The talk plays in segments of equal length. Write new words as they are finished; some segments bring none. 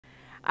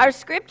Our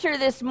scripture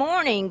this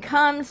morning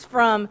comes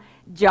from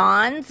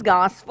John's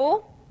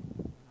Gospel.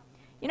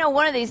 You know,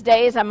 one of these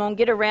days I'm going to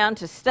get around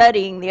to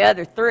studying the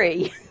other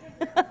three.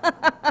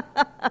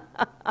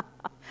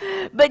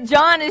 But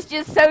John is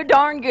just so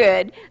darn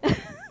good.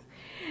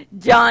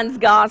 John's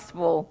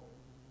Gospel,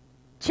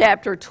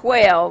 chapter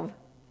 12,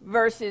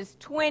 verses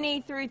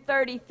 20 through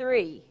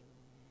 33.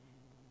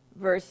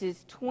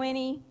 Verses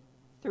 20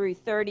 through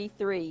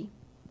 33.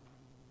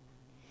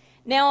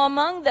 Now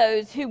among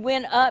those who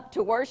went up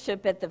to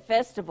worship at the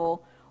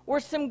festival were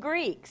some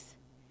Greeks.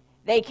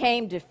 They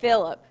came to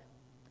Philip,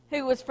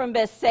 who was from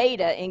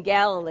Bethsaida in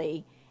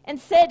Galilee, and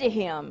said to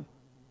him,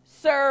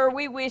 "Sir,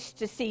 we wish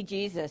to see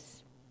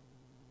Jesus."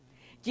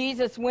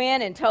 Jesus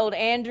went and told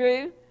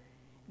Andrew.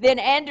 Then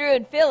Andrew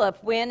and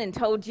Philip went and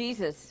told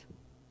Jesus.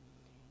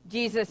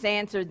 Jesus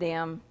answered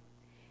them,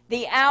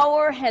 "The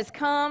hour has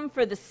come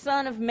for the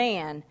Son of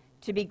Man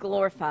to be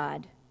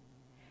glorified.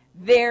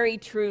 Very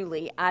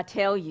truly, I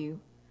tell you,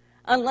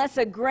 unless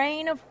a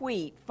grain of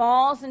wheat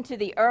falls into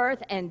the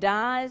earth and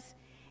dies,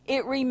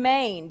 it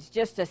remains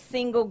just a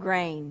single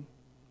grain.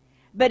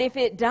 But if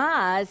it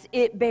dies,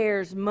 it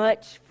bears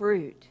much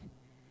fruit.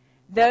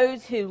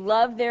 Those who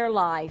love their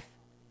life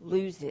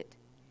lose it,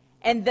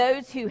 and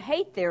those who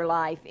hate their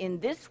life in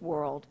this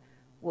world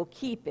will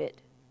keep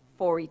it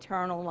for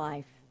eternal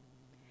life.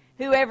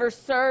 Whoever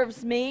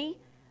serves me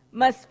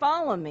must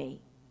follow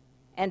me,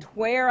 and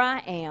where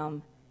I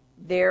am,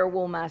 there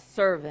will my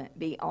servant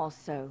be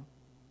also.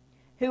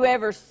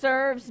 Whoever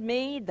serves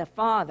me, the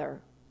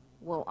Father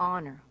will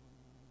honor.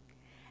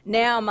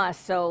 Now my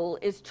soul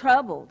is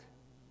troubled.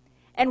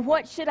 And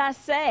what should I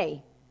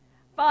say?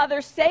 Father,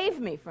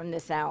 save me from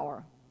this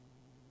hour.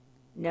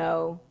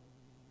 No,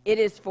 it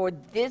is for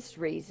this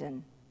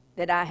reason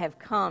that I have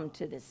come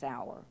to this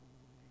hour.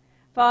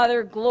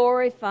 Father,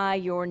 glorify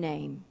your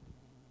name."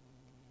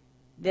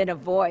 Then a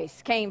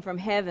voice came from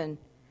heaven,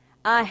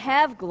 "I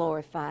have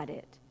glorified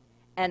it,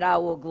 and I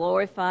will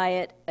glorify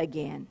it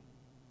again."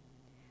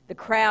 The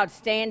crowd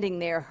standing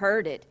there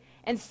heard it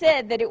and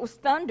said that it was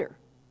thunder.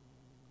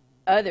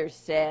 Others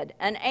said,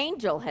 "An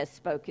angel has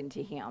spoken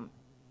to him."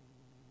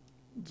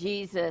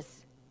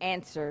 Jesus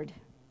answered,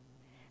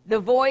 "The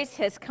voice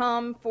has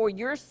come for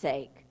your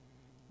sake,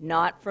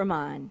 not for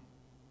mine.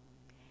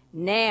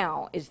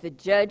 Now is the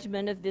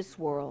judgment of this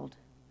world.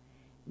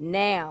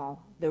 Now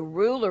the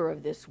ruler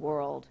of this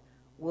world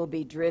will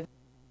be driven.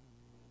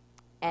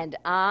 And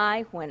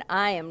I, when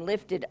I am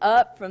lifted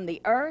up from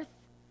the earth,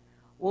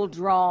 will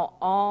draw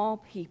all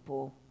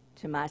people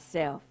to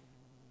myself."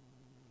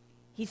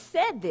 He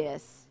said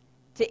this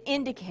to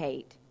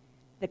indicate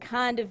the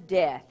kind of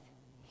death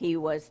he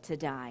was to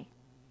die.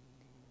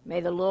 May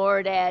the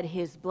Lord add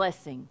his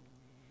blessing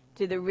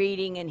to the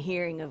reading and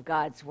hearing of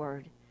God's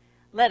word.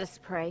 Let us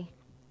pray.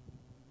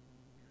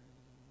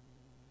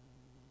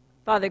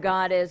 Father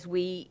God, as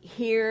we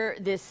hear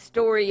this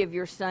story of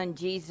your son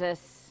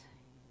Jesus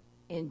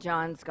in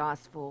John's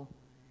Gospel,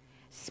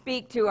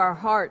 speak to our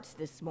hearts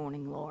this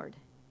morning, Lord.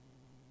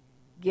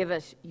 Give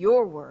us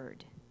your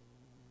word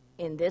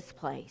in this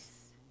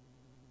place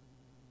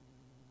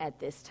at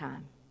this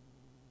time.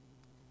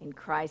 In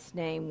Christ's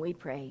name we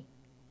pray.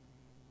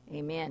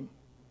 Amen.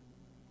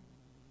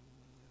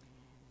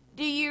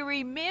 Do you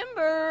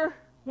remember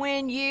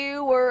when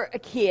you were a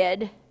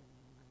kid,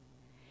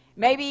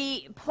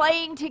 maybe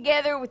playing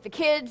together with the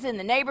kids in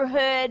the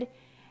neighborhood,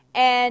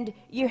 and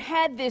you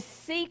had this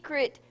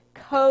secret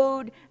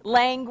code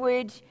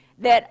language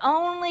that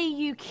only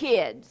you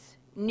kids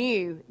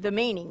knew the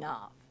meaning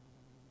of?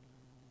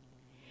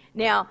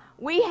 Now,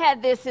 we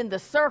had this in the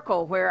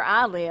circle where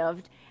I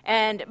lived,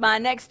 and my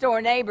next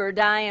door neighbor,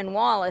 Diane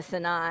Wallace,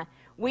 and I,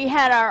 we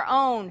had our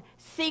own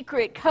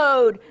secret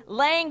code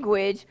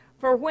language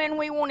for when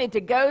we wanted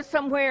to go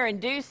somewhere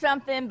and do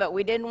something, but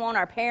we didn't want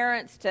our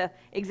parents to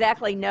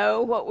exactly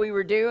know what we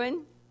were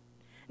doing.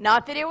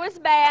 Not that it was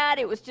bad,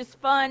 it was just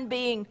fun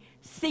being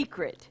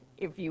secret,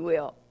 if you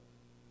will.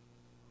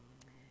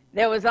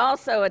 There was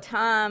also a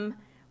time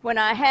when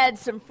I had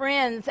some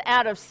friends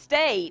out of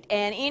state,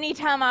 and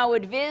anytime I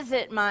would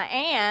visit my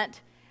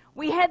aunt,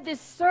 we had this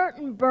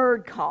certain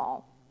bird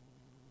call.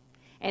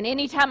 And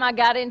anytime I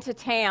got into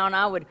town,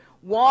 I would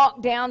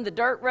walk down the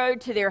dirt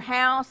road to their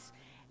house,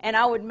 and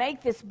I would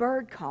make this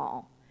bird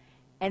call,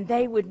 and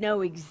they would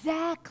know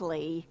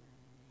exactly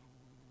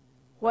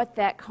what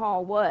that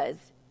call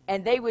was,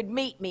 and they would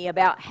meet me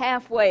about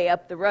halfway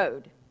up the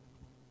road.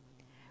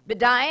 But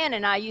Diane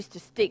and I used to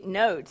stick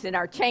notes in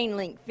our chain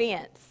link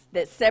fence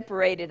that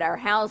separated our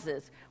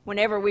houses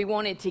whenever we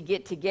wanted to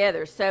get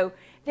together. So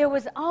there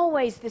was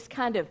always this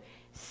kind of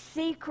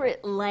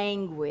secret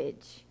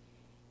language,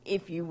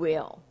 if you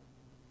will.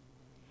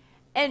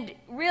 And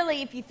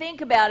really, if you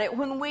think about it,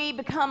 when we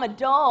become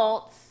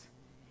adults,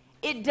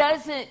 it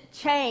doesn't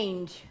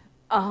change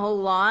a whole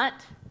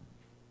lot.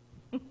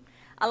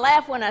 I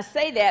laugh when I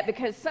say that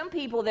because some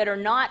people that are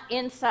not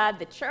inside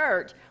the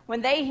church,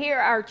 when they hear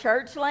our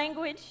church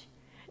language,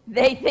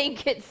 they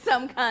think it's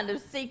some kind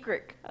of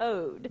secret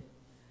code.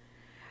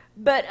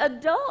 But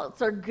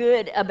adults are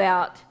good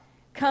about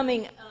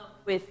coming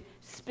up with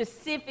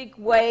specific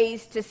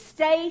ways to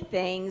say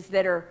things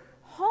that are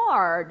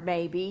hard,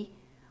 maybe,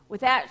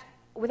 without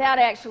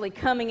actually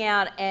coming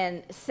out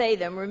and say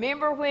them.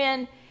 Remember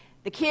when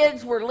the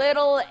kids were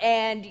little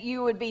and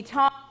you would be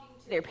talking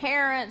to their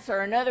parents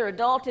or another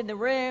adult in the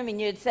room and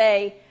you'd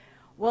say,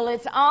 well,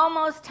 it's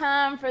almost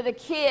time for the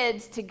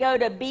kids to go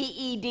to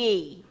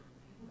BED.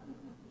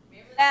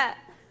 Remember that?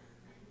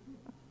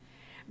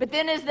 But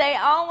then, as they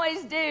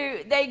always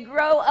do, they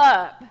grow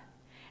up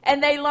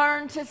and they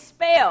learn to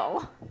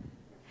spell.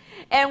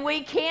 And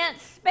we can't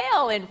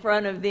spell in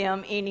front of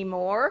them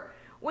anymore.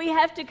 We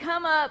have to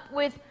come up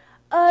with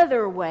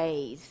other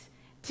ways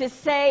to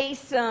say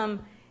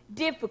some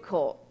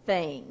difficult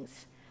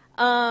things.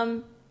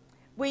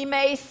 We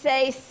may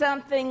say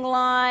something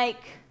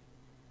like,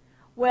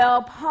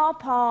 well,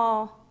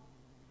 Pawpaw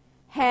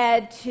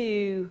had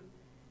to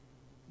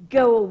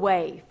go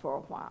away for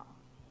a while.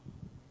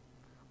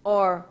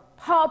 Or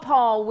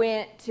Pawpaw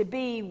went to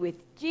be with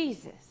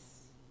Jesus.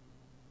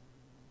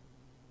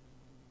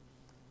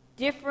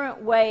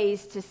 Different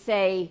ways to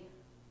say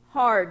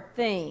hard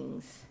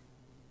things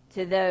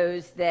to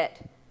those that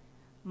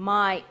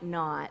might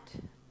not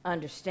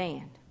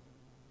understand.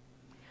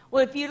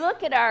 Well, if you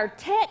look at our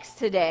text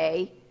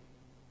today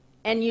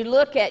and you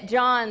look at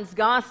John's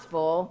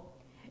gospel,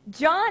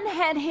 John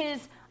had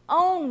his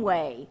own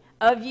way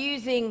of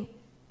using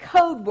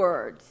code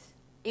words,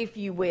 if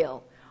you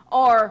will,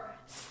 or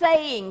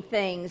saying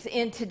things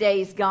in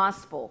today's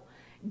gospel.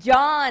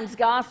 John's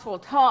gospel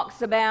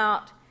talks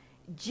about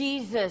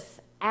Jesus'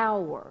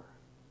 hour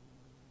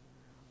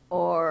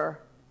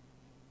or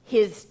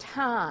his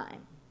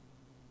time.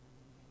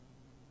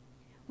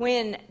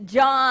 When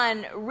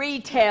John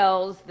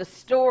retells the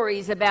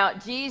stories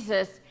about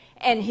Jesus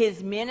and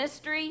his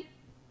ministry,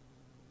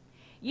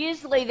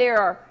 usually there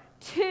are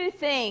two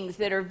things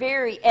that are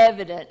very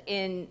evident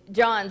in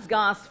John's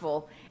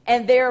gospel,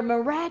 and they're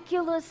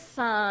miraculous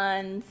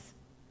signs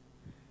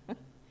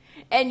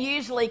and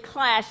usually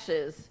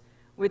clashes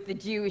with the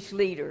Jewish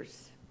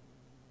leaders.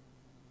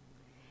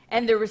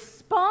 And the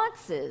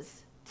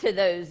responses to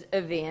those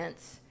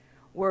events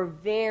were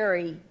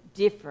very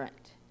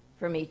different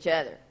from each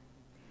other.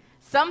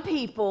 Some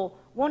people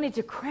wanted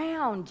to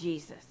crown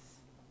Jesus.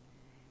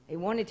 They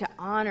wanted to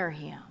honor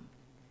him.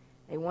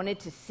 They wanted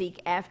to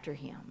seek after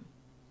him.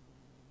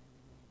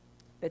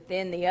 But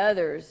then the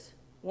others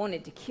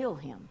wanted to kill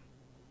him.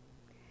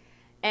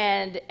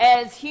 And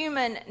as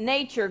human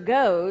nature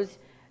goes,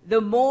 the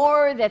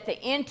more that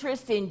the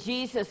interest in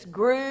Jesus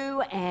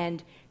grew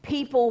and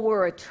people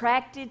were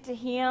attracted to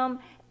him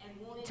and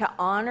wanted to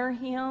honor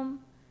him,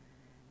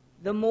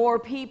 the more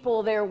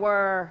people there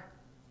were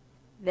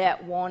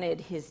that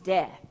wanted his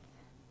death.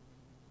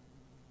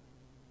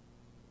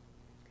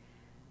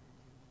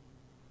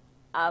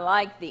 I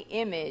like the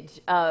image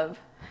of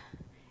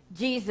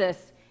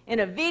Jesus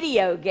in a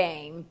video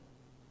game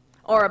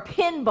or a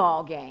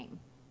pinball game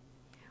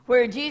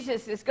where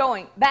Jesus is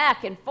going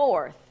back and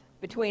forth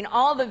between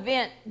all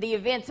the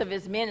events of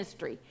his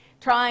ministry,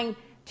 trying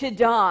to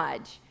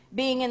dodge,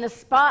 being in the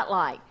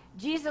spotlight.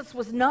 Jesus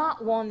was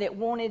not one that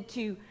wanted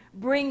to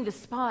bring the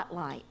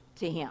spotlight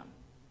to him.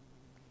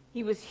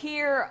 He was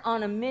here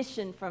on a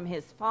mission from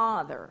his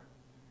Father,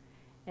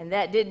 and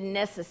that didn't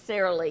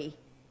necessarily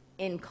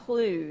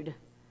include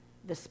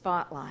the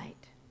spotlight.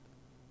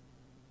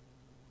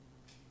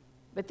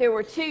 But there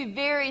were two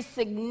very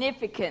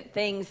significant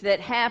things that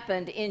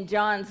happened in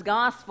John's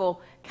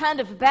gospel, kind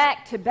of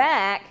back to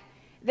back,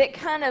 that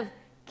kind of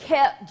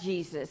kept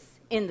Jesus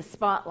in the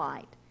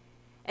spotlight.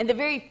 And the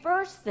very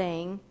first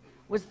thing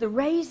was the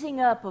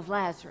raising up of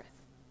Lazarus.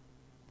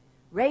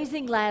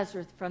 Raising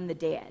Lazarus from the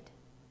dead.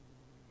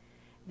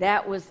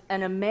 That was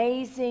an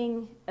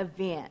amazing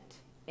event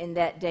in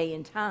that day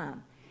and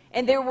time.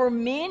 And there were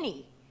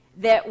many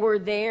that were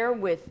there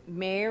with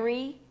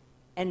Mary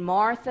and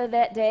Martha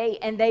that day,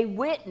 and they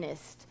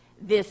witnessed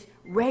this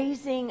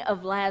raising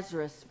of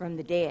Lazarus from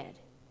the dead.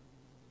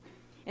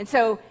 And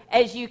so,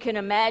 as you can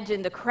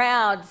imagine, the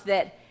crowds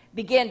that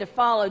began to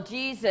follow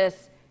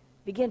Jesus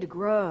began to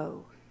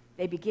grow.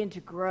 They began to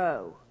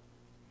grow.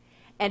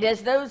 And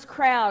as those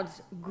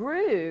crowds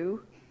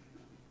grew,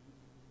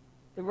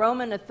 the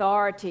Roman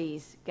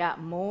authorities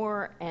got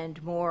more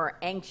and more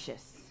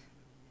anxious.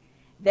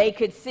 They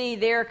could see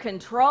their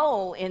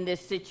control in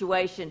this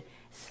situation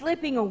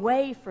slipping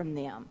away from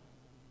them.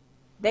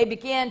 They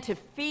began to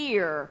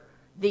fear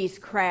these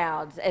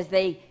crowds as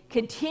they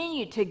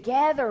continued to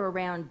gather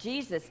around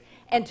Jesus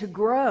and to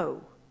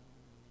grow.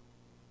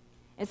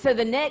 And so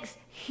the next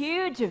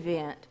huge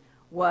event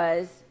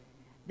was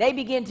they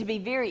began to be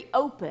very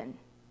open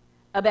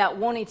about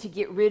wanting to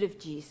get rid of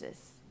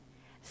Jesus.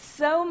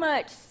 So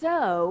much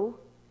so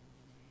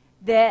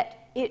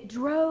that it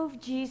drove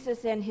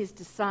Jesus and his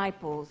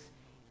disciples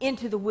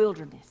into the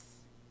wilderness.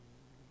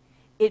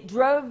 It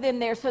drove them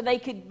there so they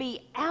could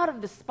be out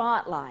of the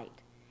spotlight.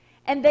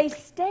 And they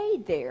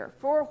stayed there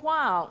for a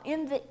while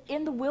in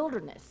the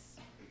wilderness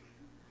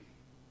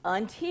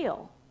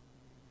until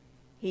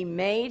he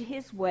made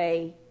his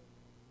way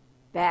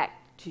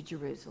back to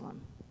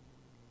Jerusalem.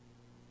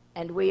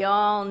 And we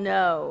all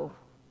know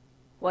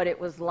what it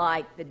was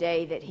like the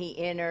day that he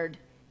entered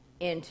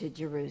into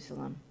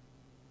Jerusalem.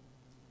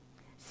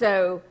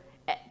 So,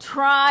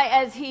 try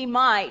as he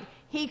might,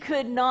 he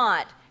could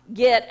not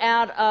get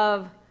out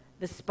of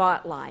the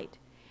spotlight.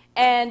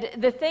 And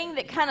the thing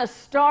that kind of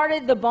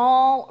started the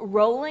ball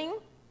rolling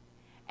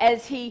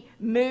as he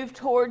moved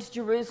towards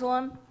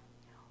Jerusalem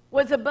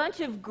was a bunch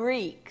of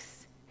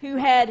Greeks who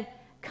had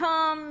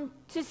come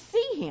to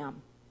see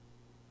him.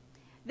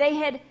 They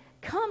had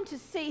come to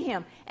see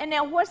him. And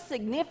now what's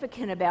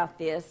significant about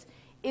this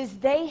is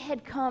they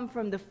had come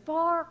from the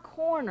far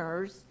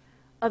corners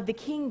of the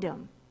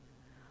kingdom.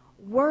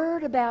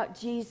 Word about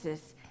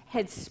Jesus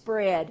had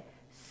spread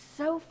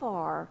so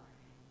far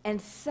and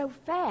so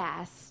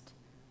fast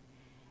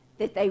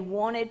that they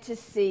wanted to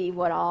see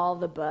what all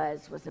the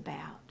buzz was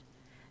about.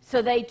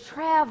 So they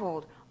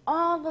traveled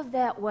all of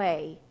that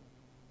way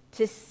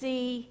to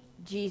see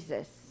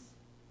Jesus.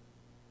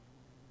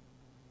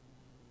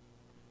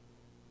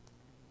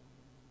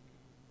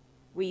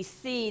 We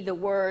see the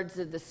words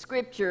of the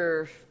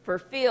scripture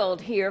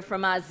fulfilled here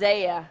from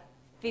Isaiah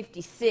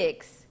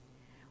 56,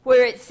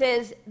 where it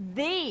says,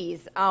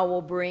 "These I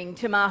will bring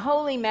to my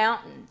holy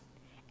mountain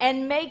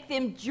and make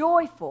them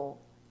joyful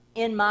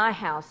in my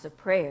house of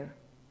prayer.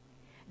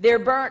 Their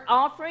burnt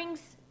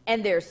offerings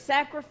and their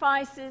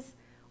sacrifices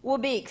will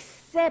be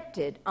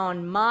accepted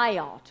on my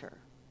altar,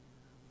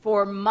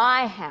 for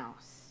my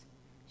house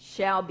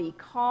shall be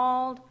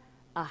called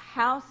a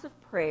house of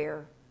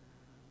prayer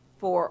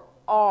for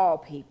all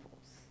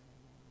peoples."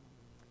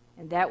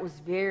 And that was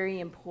very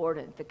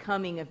important, the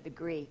coming of the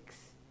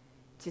Greeks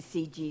to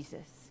see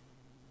Jesus.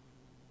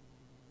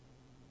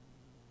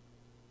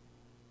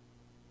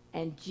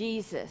 And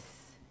Jesus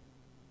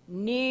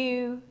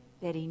knew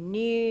that he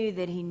knew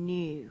that he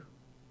knew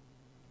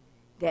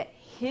that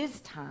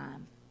his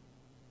time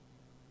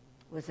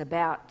was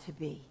about to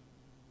be.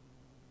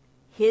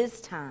 His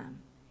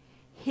time,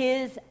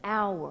 his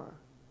hour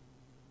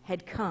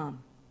had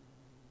come.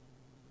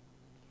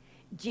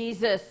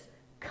 Jesus'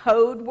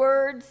 code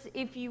words,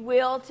 if you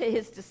will, to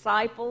his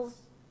disciples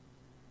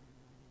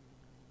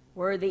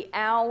were, "The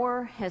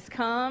hour has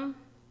come.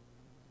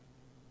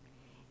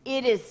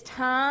 It is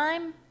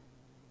time."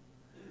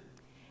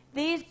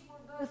 These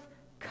were both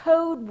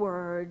code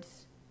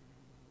words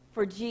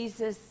for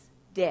Jesus'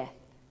 death.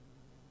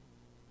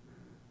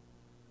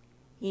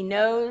 He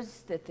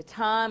knows that the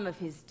time of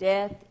his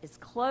death is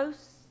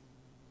close,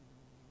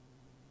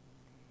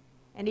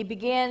 and he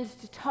begins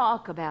to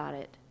talk about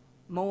it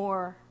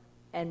more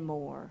and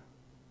more.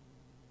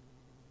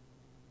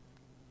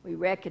 We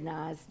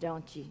recognize,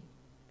 don't you,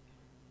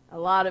 a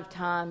lot of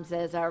times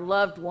as our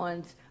loved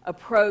ones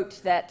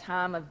approach that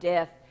time of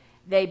death,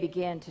 they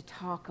begin to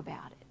talk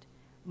about it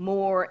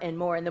more and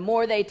more. And the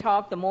more they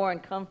talk, the more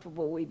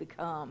uncomfortable we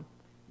become,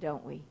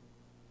 don't we?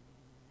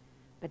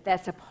 But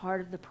that's a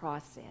part of the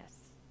process.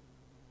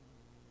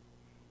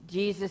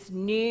 Jesus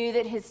knew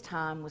that his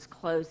time was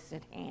close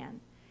at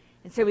hand.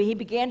 And so he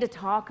began to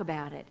talk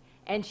about it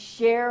and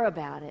share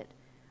about it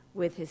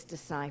with his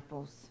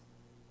disciples.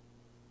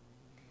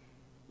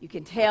 You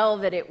can tell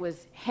that it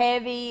was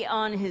heavy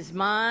on his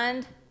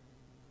mind.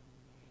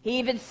 He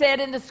even said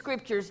in the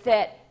scriptures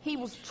that he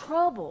was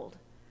troubled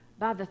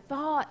by the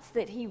thoughts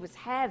that he was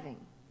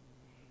having.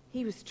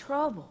 He was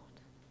troubled.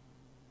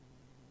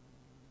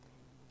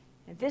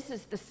 And this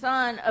is the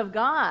Son of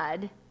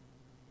God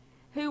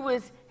who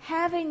was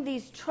having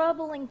these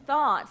troubling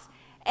thoughts.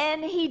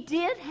 And he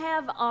did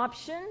have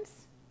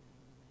options.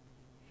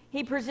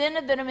 He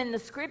presented them in the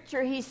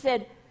scripture. He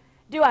said,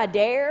 "Do I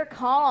dare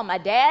call on my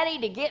daddy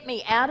to get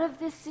me out of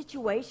this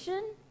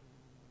situation?"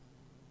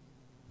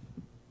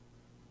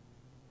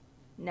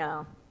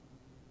 No.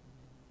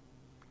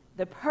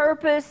 The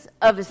purpose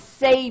of a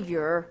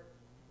Savior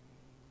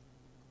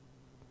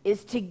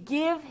is to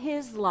give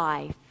his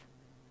life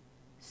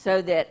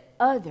so that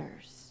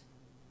others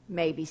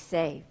may be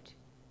saved.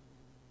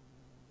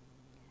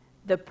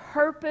 The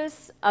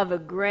purpose of a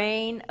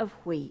grain of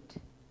wheat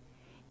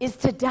is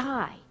to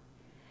die,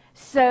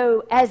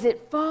 so as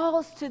it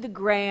falls to the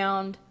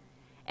ground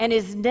and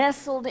is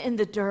nestled in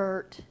the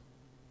dirt,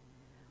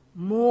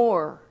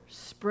 more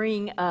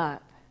spring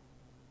up.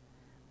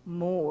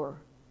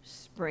 More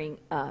spring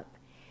up.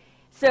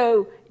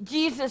 So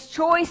Jesus'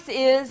 choice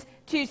is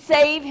to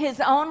save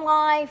his own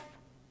life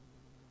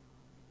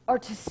or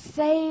to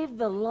save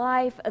the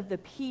life of the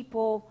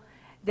people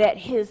that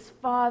his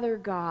Father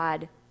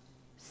God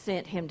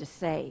sent him to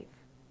save.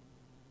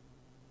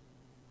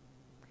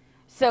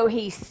 So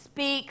he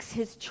speaks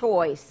his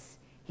choice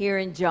here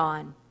in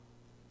John.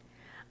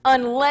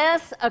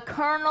 "Unless a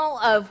kernel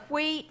of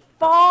wheat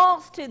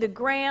falls to the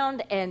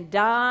ground and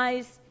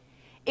dies,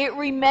 it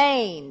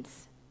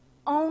remains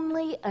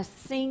only a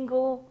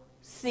single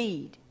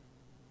seed.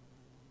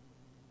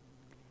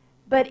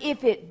 But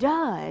if it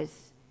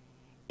does,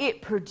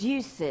 it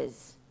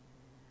produces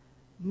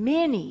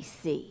many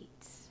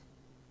seeds."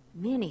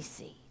 Many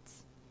seeds.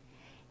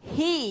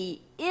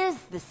 He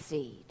is the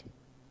seed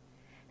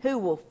who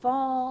will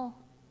fall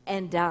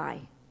and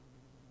die.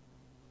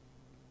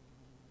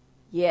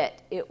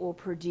 yet it will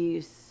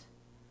produce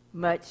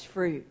much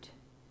fruit.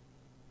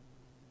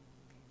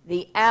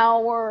 The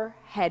hour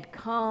had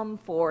come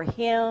for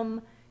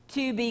him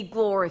to be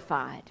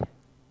glorified.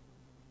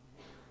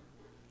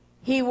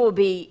 He will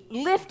be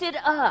lifted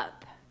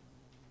up,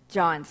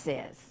 John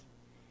says.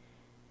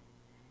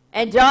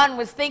 And John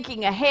was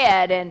thinking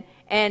ahead,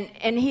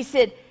 and he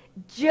said,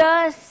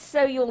 just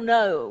so you'll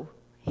know,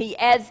 he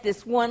adds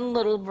this one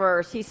little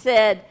verse. He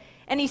said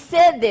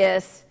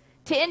this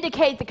to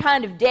indicate the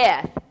kind of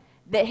death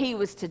that he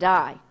was to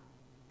die.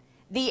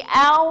 The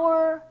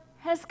hour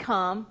has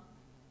come.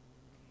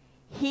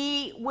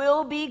 He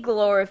will be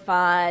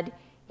glorified.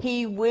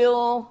 He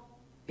will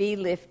be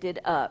lifted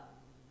up.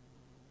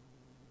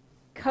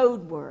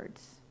 Code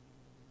words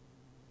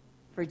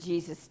for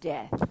Jesus'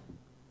 death.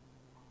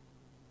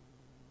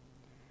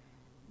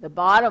 The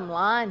bottom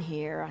line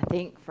here, I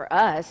think, for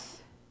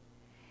us,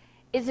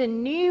 is a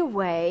new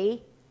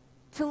way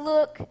to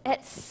look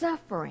at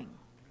suffering.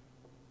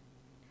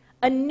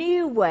 A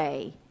new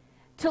way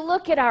to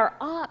look at our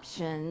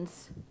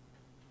options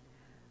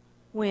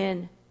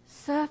when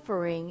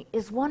suffering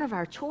is one of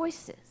our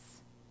choices.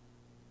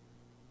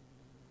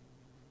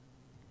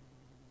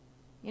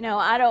 You know,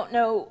 I don't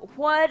know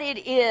what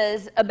it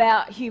is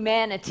about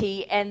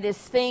humanity and this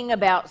thing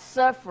about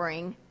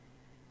suffering.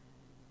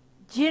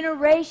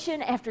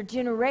 Generation after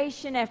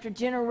generation after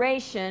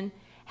generation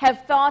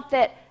have thought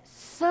that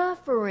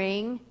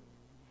suffering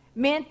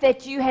meant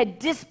that you had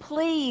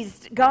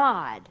displeased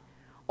God,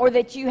 or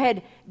that you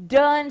had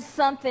done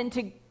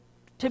something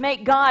to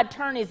make God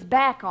turn his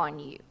back on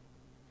you.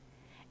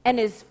 And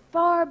as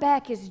far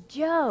back as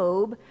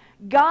Job,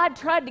 God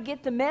tried to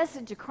get the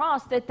message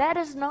across that that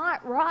is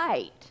not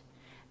right.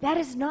 That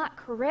is not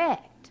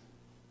correct.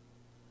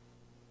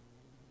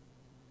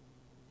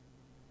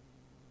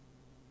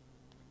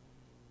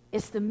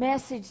 It's the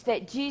message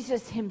that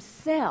Jesus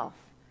himself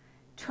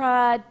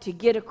tried to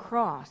get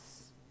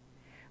across.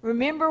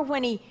 Remember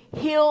when he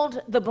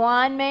healed the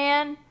blind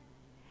man?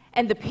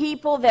 And the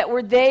people that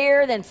were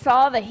there that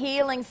saw the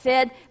healing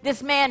said,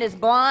 this man is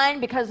blind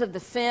because of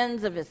the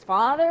sins of his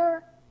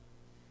father?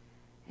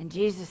 And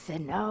Jesus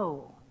said,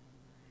 no,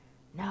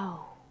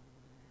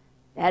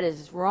 that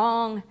is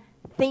wrong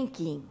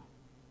thinking.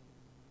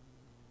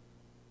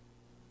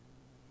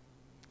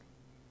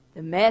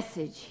 The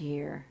message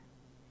here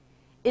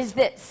is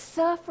that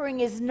suffering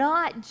is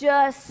not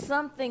just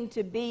something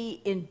to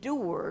be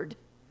endured,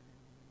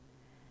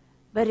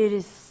 but it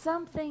is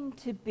something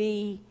to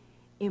be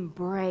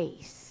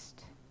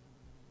embraced.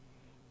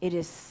 It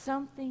is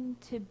something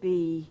to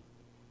be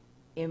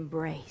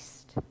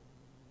embraced.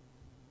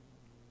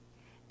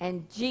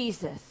 And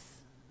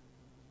Jesus,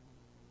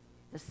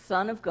 the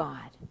Son of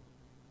God,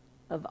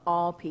 of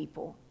all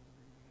people,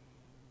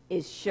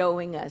 is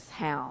showing us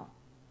how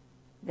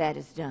that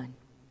is done.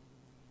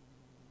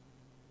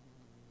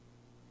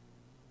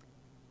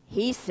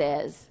 He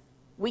says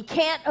we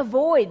can't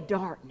avoid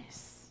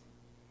darkness.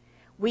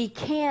 We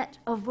can't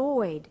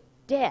avoid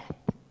death.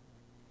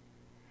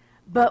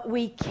 But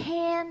we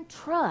can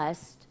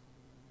trust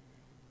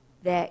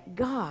that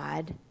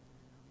God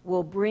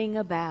will bring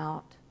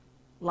about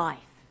life.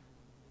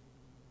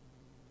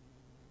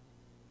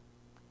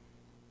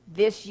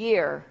 This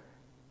year,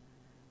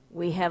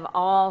 we have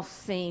all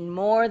seen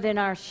more than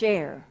our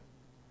share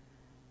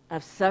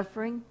of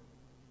suffering,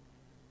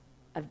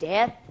 of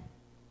death,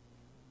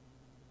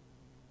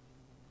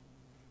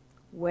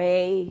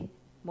 way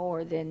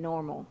more than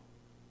normal.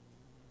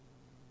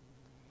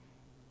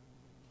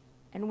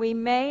 And we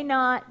may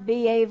not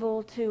be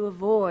able to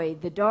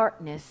avoid the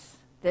darkness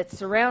that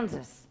surrounds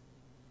us.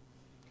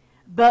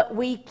 But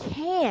we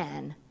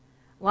can,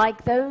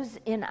 like those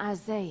in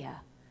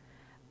Isaiah,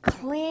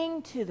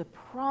 cling to the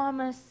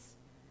promise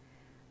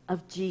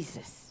of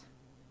Jesus.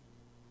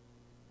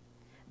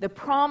 The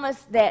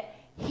promise that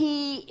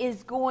he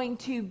is going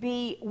to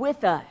be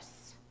with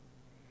us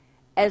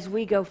as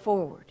we go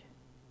forward.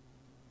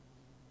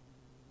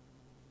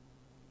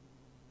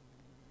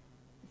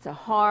 It's a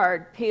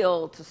hard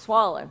pill to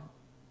swallow.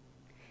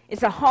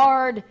 It's a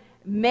hard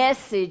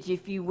message,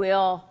 if you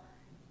will,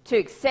 to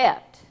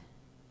accept.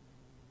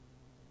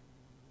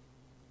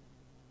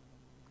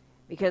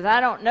 Because I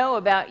don't know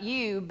about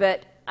you,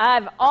 but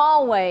I've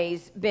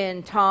always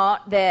been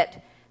taught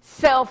that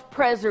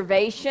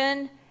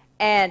self-preservation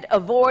and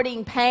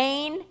avoiding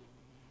pain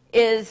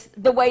is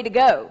the way to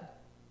go.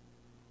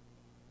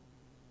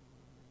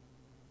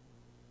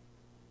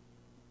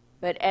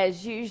 But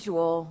as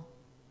usual,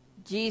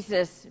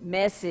 Jesus'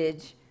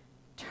 message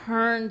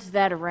turns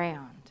that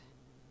around.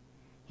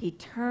 He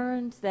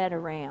turns that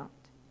around.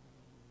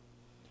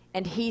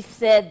 And he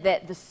said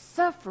that the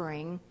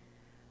suffering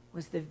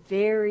was the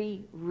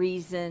very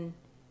reason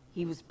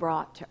he was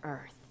brought to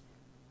earth.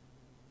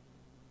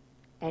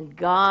 And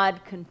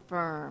God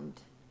confirmed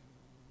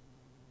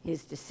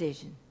his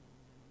decision.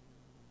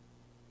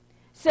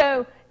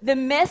 So the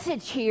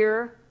message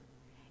here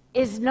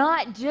is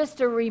not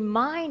just a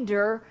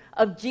reminder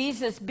of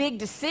Jesus' big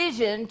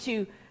decision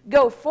to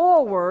go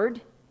forward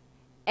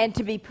and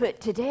to be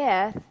put to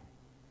death,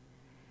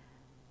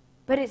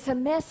 but it's a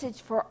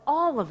message for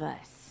all of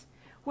us.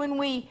 When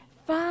we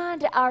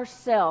find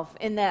ourselves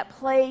in that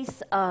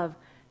place of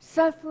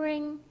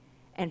suffering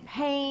and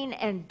pain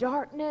and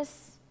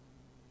darkness,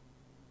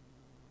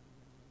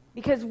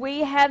 because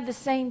we have the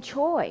same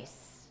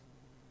choice,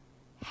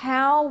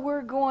 how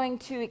we're going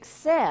to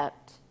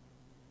accept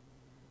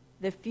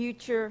the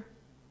future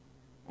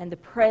and the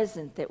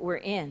present that we're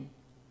in.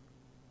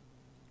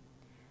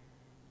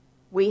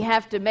 We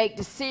have to make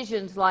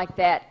decisions like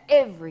that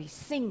every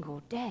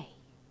single day.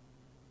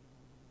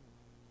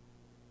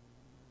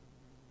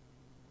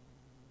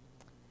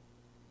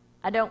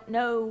 I don't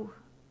know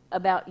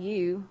about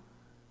you,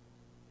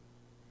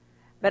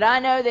 but I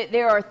know that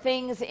there are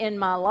things in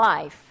my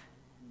life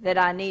that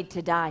I need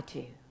to die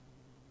to.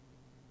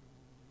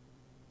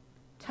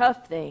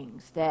 Tough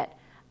things that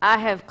I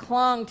have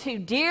clung to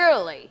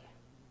dearly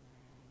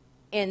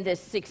in this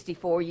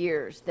 64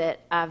 years that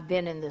I've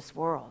been in this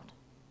world.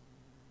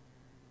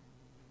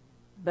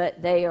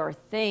 But they are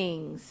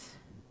things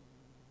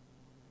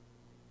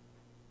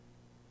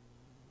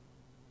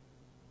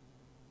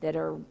that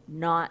are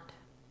not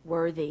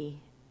worthy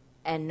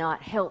and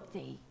not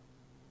healthy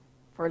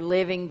for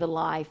living the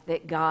life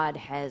that God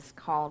has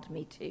called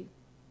me to.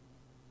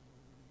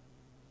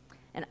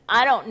 And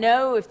I don't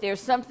know if there's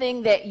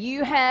something that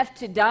you have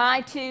to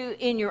die to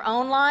in your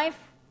own life.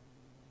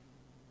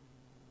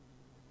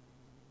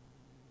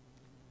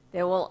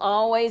 There will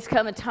always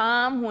come a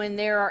time when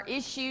there are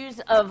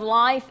issues of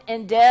life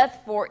and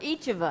death for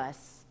each of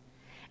us.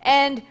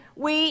 And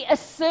we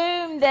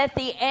assume that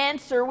the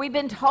answer, we've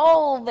been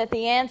told that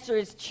the answer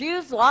is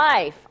choose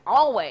life,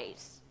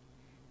 always.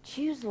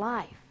 Choose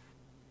life.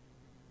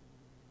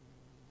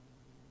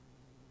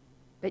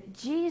 But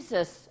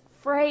Jesus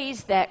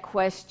phrased that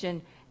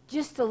question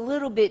just a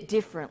little bit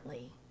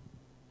differently.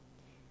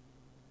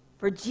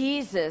 For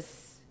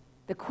Jesus,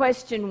 the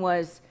question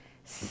was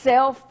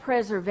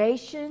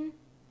self-preservation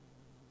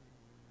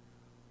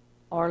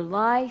or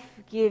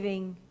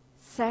life-giving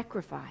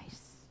sacrifice.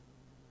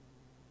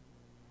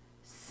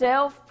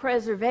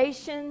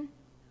 Self-preservation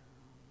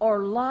or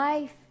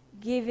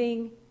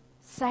life-giving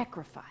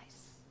sacrifice.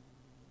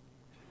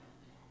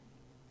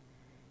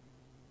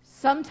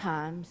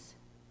 Sometimes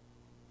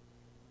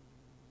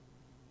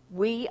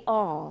we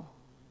all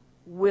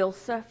will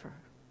suffer.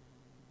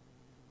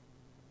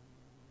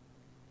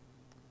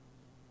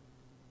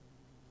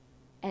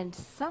 And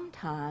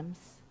sometimes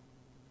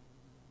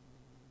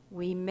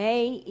we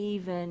may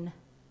even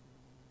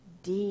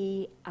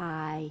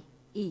die.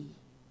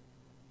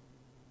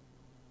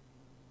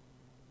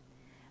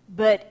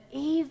 But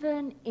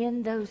even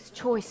in those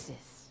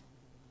choices,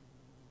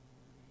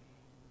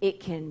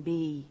 it can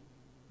be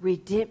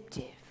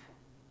redemptive,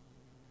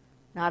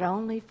 not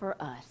only for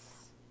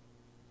us,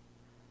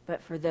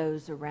 but for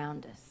those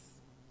around us.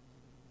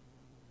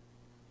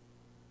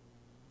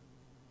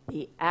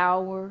 The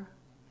hour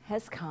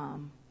has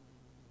come.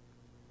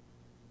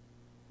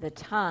 The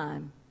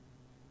time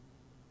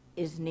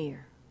is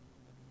near.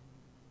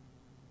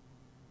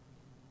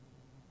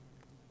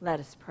 Let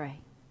us pray.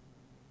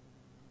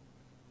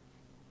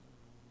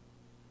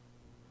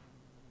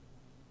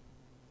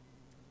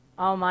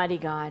 Almighty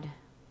God,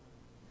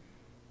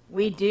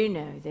 we do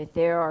know that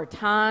there are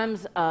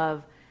times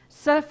of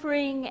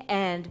suffering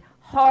and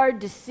hard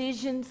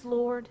decisions,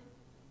 Lord.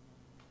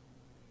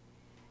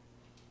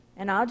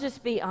 And I'll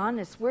just be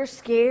honest, we're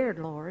scared,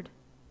 Lord.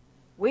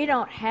 We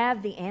don't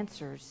have the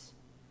answers.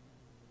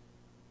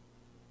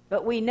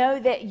 But we know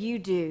that you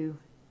do,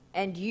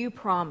 and you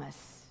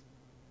promise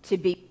to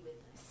be with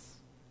us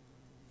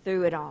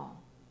through it all.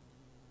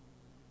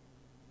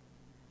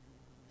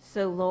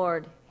 So,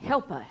 Lord,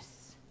 help us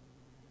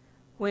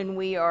when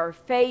we are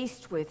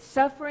faced with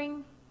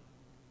suffering,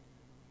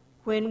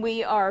 when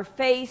we are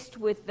faced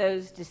with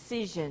those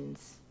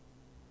decisions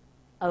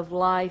of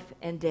life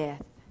and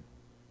death.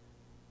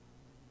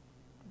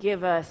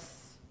 Give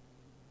us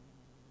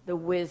the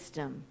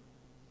wisdom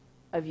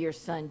of your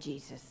Son,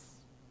 Jesus.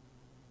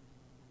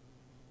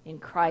 In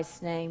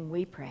Christ's name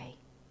we pray.